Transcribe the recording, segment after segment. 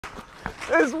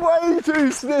It's way too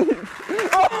steep.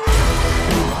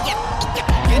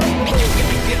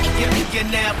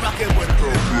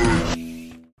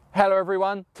 Hello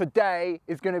everyone, today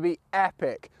is going to be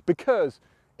epic because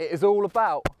it is all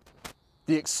about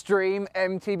the Extreme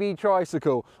MTB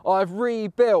Tricycle. I've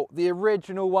rebuilt the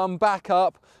original one back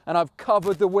up and I've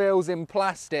covered the wheels in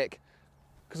plastic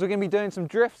because we're going to be doing some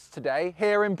drifts today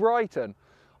here in Brighton.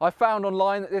 I found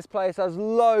online that this place has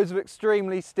loads of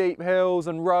extremely steep hills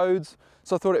and roads,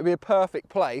 so I thought it would be a perfect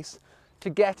place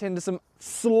to get into some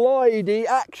slidey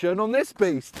action on this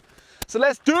beast. So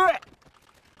let's do it!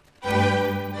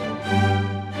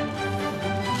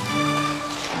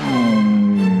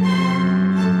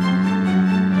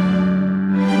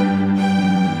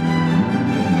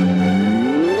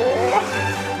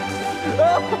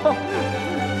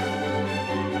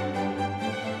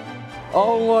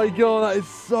 Oh my god, that is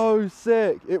so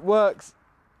sick. It works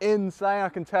insane. I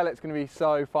can tell it's going to be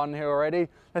so fun here already.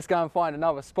 Let's go and find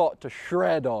another spot to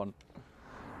shred on.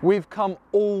 We've come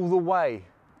all the way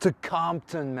to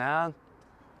Compton, man.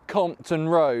 Compton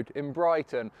Road in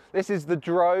Brighton. This is the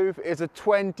Drove. It's a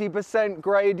 20%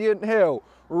 gradient hill,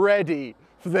 ready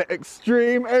for the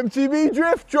Extreme MTB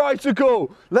Drift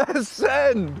Tricycle. Let's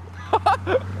send.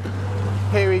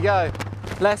 Here we go.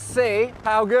 Let's see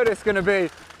how good it's going to be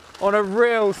on a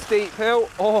real steep hill.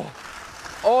 Oh,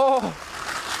 oh,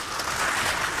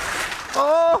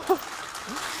 oh,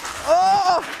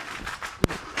 oh!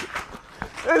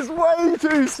 It's way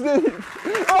too steep.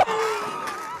 Oh.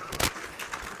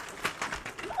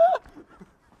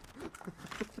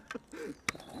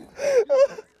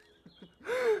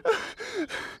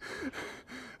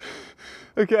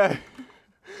 Okay,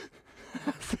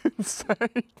 that's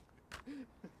insane.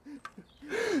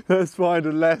 Let's find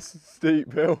a less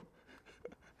steep hill.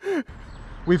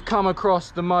 We've come across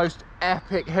the most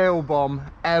epic hill bomb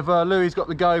ever. Lewi's got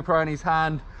the GoPro in his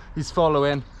hand. He's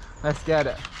following. Let's get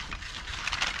it.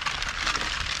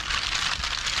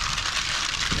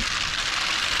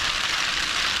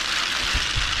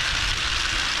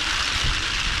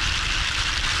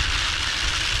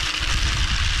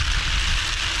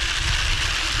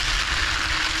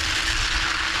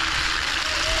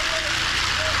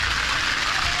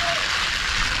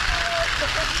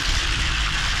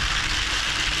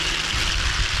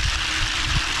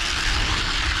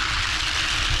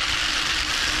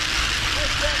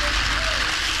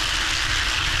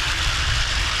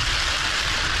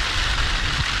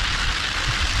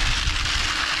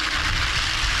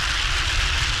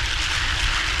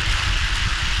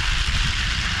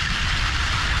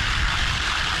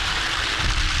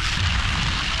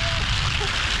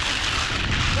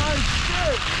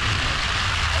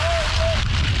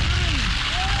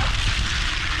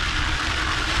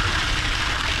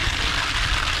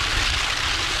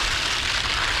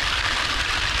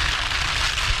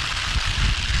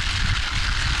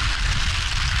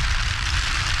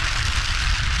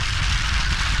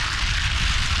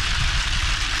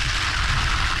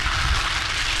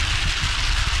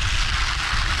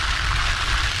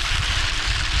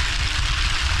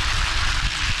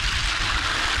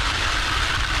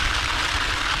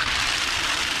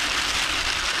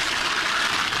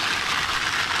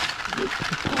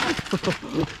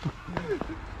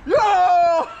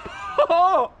 Yo!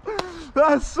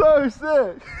 That's so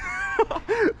sick!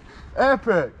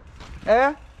 Epic!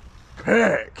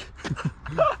 Epic!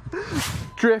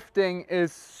 Drifting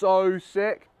is so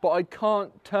sick, but I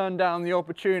can't turn down the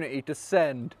opportunity to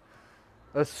send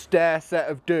a stair set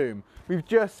of doom. We've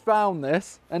just found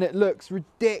this and it looks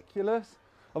ridiculous.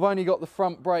 I've only got the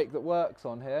front brake that works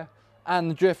on here and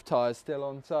the drift tyres still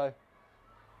on, so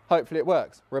hopefully it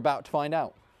works. We're about to find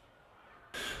out.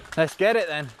 Let's get it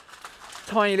then.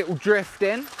 Tiny little drift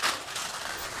in.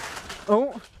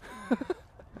 Oh.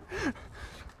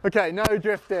 Okay, no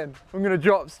drift in. I'm going to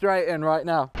drop straight in right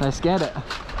now. Let's get it.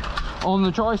 On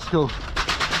the tricycle.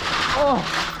 Oh,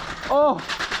 oh,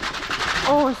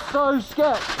 oh, it's so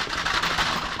sketch.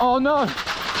 Oh no.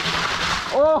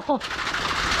 Oh.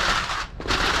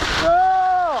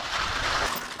 Oh,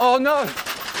 oh no.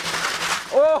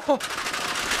 Oh.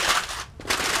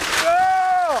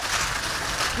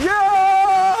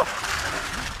 Yeah!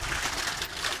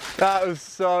 That was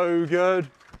so good.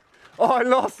 Oh, I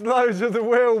lost loads of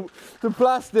the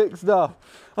plastic stuff.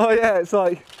 Oh yeah, it's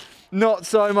like not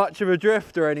so much of a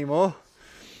drifter anymore.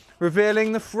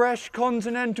 Revealing the fresh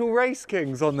Continental Race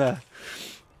Kings on there.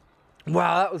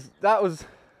 Wow, that was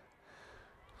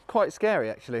quite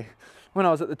scary actually. When I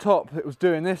was at the top, it was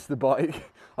doing this, the bike.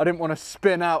 I didn't want to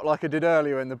spin out like I did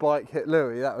earlier when the bike hit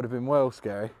Lewi. That would have been well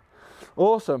scary.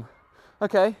 Awesome.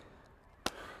 Okay,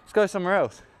 let's go somewhere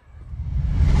else.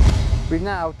 We've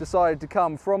now decided to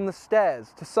come from the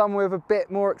stairs to somewhere with a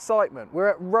bit more excitement. We're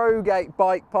at Rogate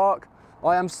Bike Park.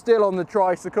 I am still on the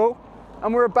tricycle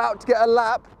and we're about to get a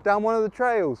lap down one of the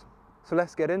trails. So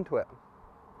let's get into it.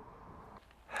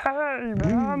 Hey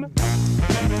man!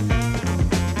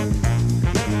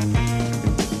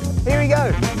 Here we go,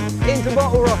 into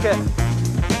Bottle Rocket.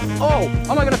 Oh,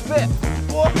 am I gonna fit?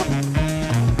 Whoa.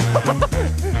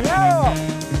 Yeah!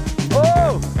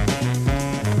 Oh!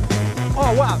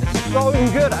 Oh wow, it's so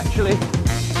good actually.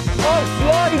 Oh,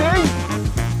 sliding!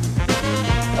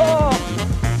 Oh,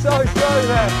 so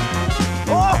there.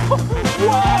 Oh,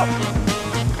 whoa!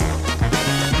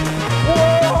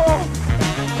 Whoa!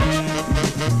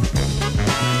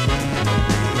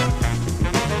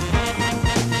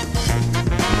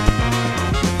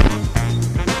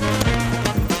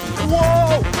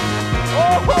 Whoa!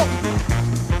 Oh!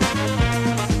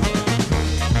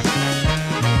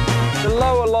 The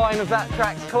lower line of that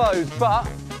track's closed, but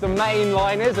the main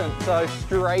line isn't, so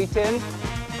straight in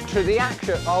to the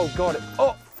action. Oh god, it,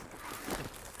 oh!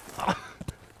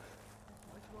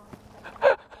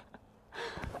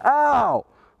 Ow!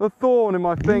 The thorn in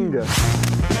my finger.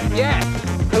 Yes!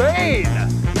 Clean!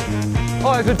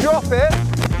 Oh, there's a drop here.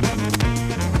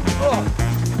 Oh,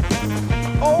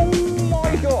 oh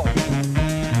my god!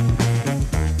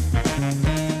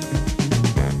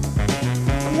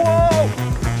 Whoa!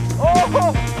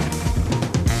 Oh!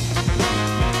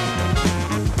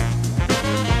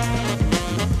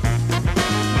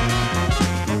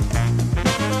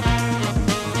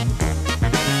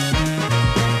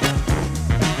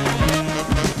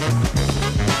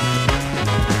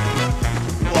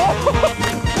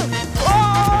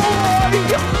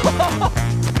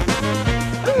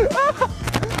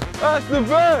 That's the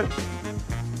best!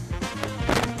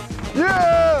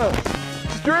 Yeah!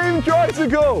 Dream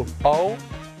tricycle! Oh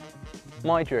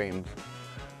my dreams.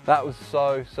 That was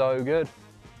so good.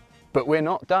 But we're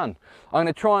not done. I'm going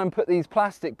to try and put these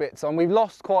plastic bits on. We've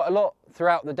lost quite a lot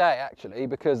throughout the day actually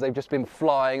because they've just been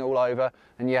flying all over,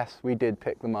 and yes, we did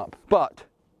pick them up. But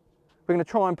we're going to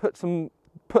try and put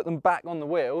them back on the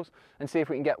wheels and see if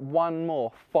we can get one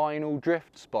more final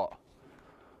drift spot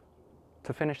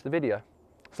to finish the video.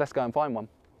 So let's go and find one.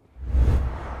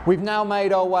 We've now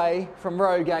made our way from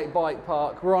Rogate Bike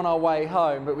Park. We're on our way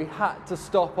home, but we had to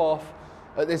stop off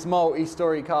at this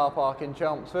multi-storey car park in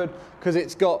Chelmsford because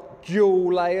it's got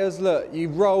dual layers. Look, you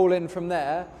roll in from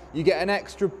there, you get an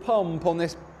extra pump on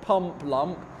this pump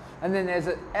lump, and then there's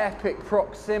an epic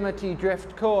proximity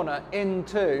drift corner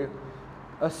into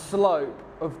a slope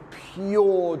of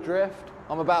pure drift.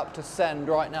 I'm about to send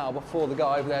right now before the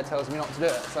guy over there tells me not to do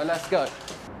it, so let's go.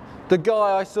 The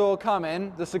guy I saw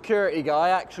coming, the security guy,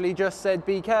 actually just said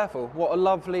be careful. What a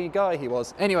lovely guy he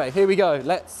was. Anyway, here we go.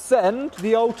 Let's send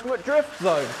the ultimate drift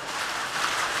zone.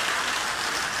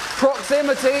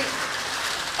 Proximity.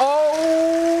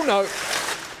 Oh no.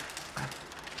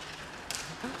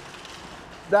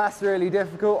 That's really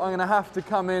difficult. I'm going to have to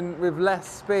come in with less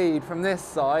speed from this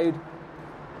side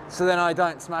so then I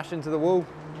don't smash into the wall.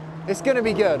 It's going to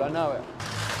be good, I know it.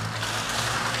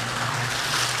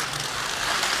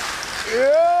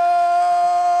 Yeah!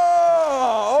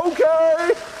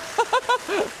 Okay!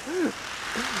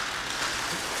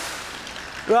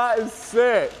 That is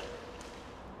sick.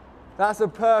 That's a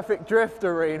perfect drift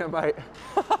arena, mate.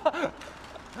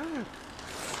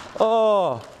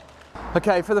 Oh.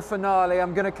 Okay, for the finale,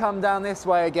 I'm going to come down this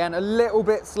way again, a little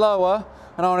bit slower,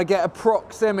 and I want to get a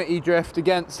proximity drift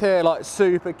against here, like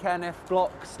Super Kenneth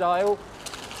Block style.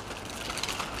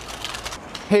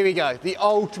 Here we go, the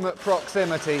ultimate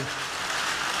proximity.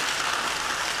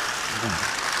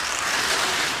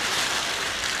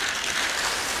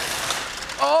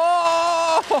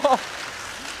 Oh!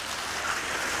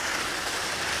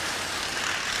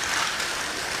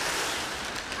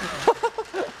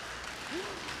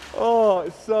 Oh,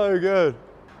 it's so good.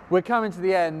 We're coming to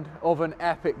the end of an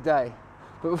epic day,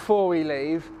 but before we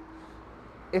leave,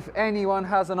 if anyone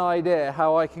has an idea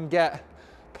how I can get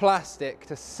plastic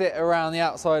to sit around the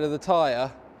outside of the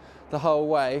tyre the whole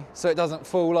way so it doesn't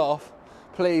fall off,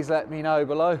 please let me know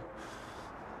below.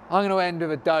 I'm going to end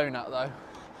with a donut though.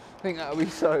 I think that would be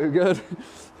so good.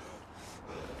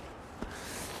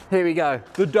 Here we go,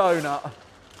 the donut.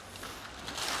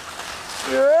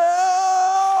 Yeah!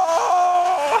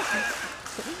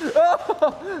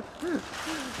 Oh,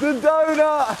 the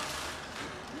donut!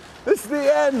 It's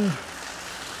the end!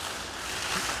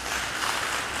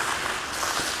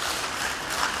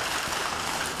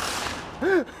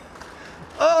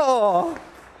 Oh!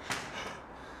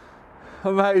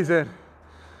 Amazing.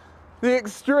 The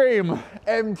Extreme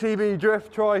MTB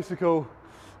Drift Tricycle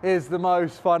is the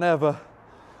most fun ever.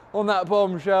 on that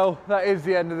bombshell, that is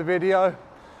the end of the video.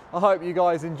 I hope you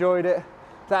guys enjoyed it.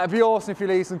 That'd be awesome if you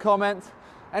leave some comments,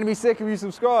 and it'd be sick if you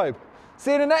subscribe.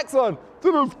 See you in the next one.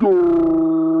 Let's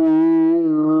go.